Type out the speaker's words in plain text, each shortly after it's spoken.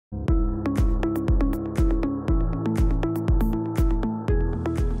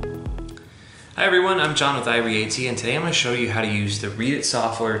Hi everyone, I'm John with Irie AT, and today I'm going to show you how to use the Readit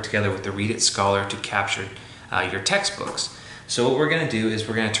software together with the Readit Scholar to capture your textbooks. So what we're going to do is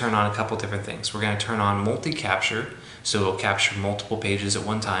we're going to turn on a couple different things. We're going to turn on multi-capture, so it'll capture multiple pages at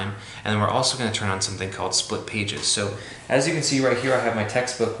one time, and then we're also going to turn on something called split pages. So as you can see right here, I have my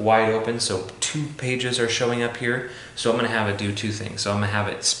textbook wide open, so 2 pages are showing up here. So I'm going to have it do 2 things. So I'm going to have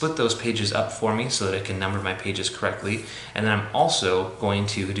it split those pages up for me so that it can number my pages correctly, and then I'm also going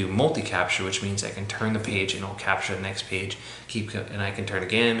to do multi-capture, which means I can turn the page and it'll capture the next page, and I can turn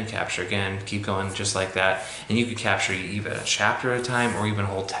again and capture again, keep going just like that. And you could capture even a chapter at a time or even a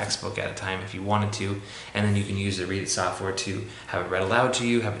whole textbook at a time if you wanted to, and then you can use the Readit software to have it read aloud to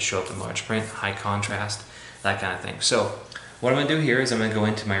you, have it show up in large print, high contrast, that kind of thing. So what I'm going to do here is I'm going to go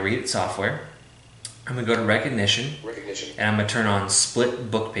into my Readit software. I'm going to go to Recognition, and I'm going to turn on Split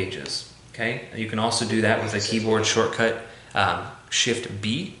Book Pages. Okay, you can also do that with a keyboard shortcut, Shift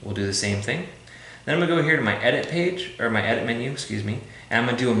B will do the same thing. Then I'm going to go here to my Edit page, or my Edit menu, excuse me, and I'm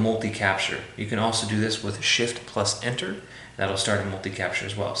going to do a multi-capture. You can also do this with Shift plus Enter. That'll start a multi-capture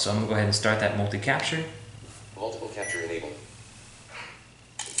as well. So I'm going to go ahead and start that multi-capture. Multiple capture enabled.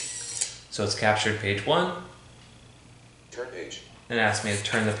 So it's captured page 1. Turn page. And it asks me to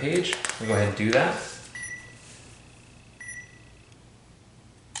turn the page. I'll go ahead and do that.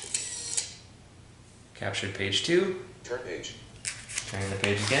 Captured page 2. Turn page. Turning the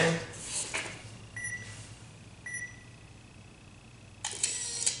page again.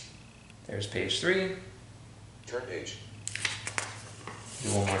 There's page 3. Turn page. Do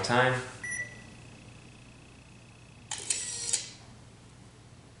one more time.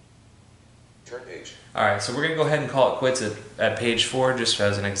 Turn page. Alright, so we're going to go ahead and call it quits at page 4 just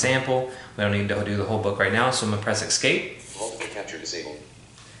as an example. We don't need to do the whole book right now, so I'm going to press Escape. Multiple capture disabled.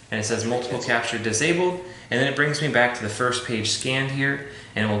 And it says multiple capture disabled, and then it brings me back to the first page scanned here,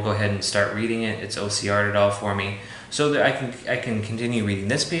 and we'll go ahead and start reading it. It's OCR'd it all for me, so that I can continue reading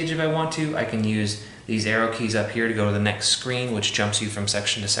this page if I want to. I can use these arrow keys up here to go to the next screen, which jumps you from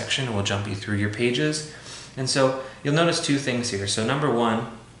section to section and will jump you through your pages. And so you'll notice 2 things here. So number 1,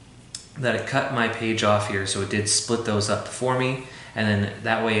 that it cut my page off here, so it did split those up for me, and then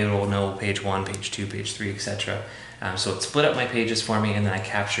that way it will know page 1, page 2, page 3, etc. So it split up my pages for me, and then I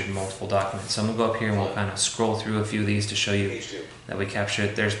captured multiple documents. So I'm going to go up here and we'll kind of scroll through a few of these to show you that we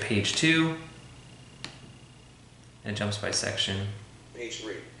captured. There's page 2, and it jumps by section. Page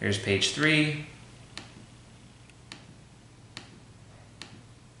 3. Here's page 3.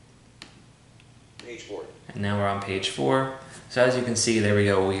 Page 4. And now we're on page 4. So as you can see, there we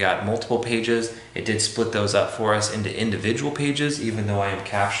go, we got multiple pages. It did split those up for us into individual pages, even though I am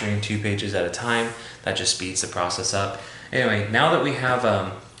capturing 2 pages at a time. That just speeds the process up. Anyway, now that we have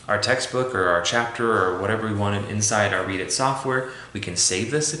our textbook or our chapter or whatever we wanted inside our Readit software, we can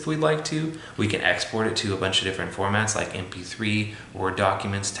save this if we'd like to. We can export it to a bunch of different formats like MP3, Word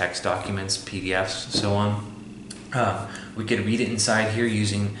documents, text documents, PDFs, so on. We could read it inside here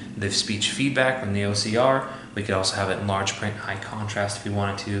using the speech feedback from the OCR. We could also have it in large print, high contrast if we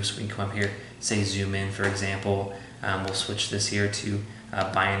wanted to. So we can come up here, say zoom in, for example. We'll switch this here to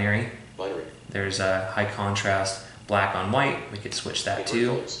binary. There's a high contrast, black on white. We could switch that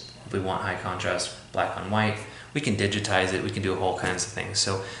too. If we want high contrast, black on white. We can digitize it. We can do all kinds of things.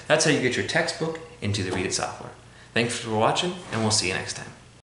 So that's how you get your textbook into the Readit software. Thanks for watching, and we'll see you next time.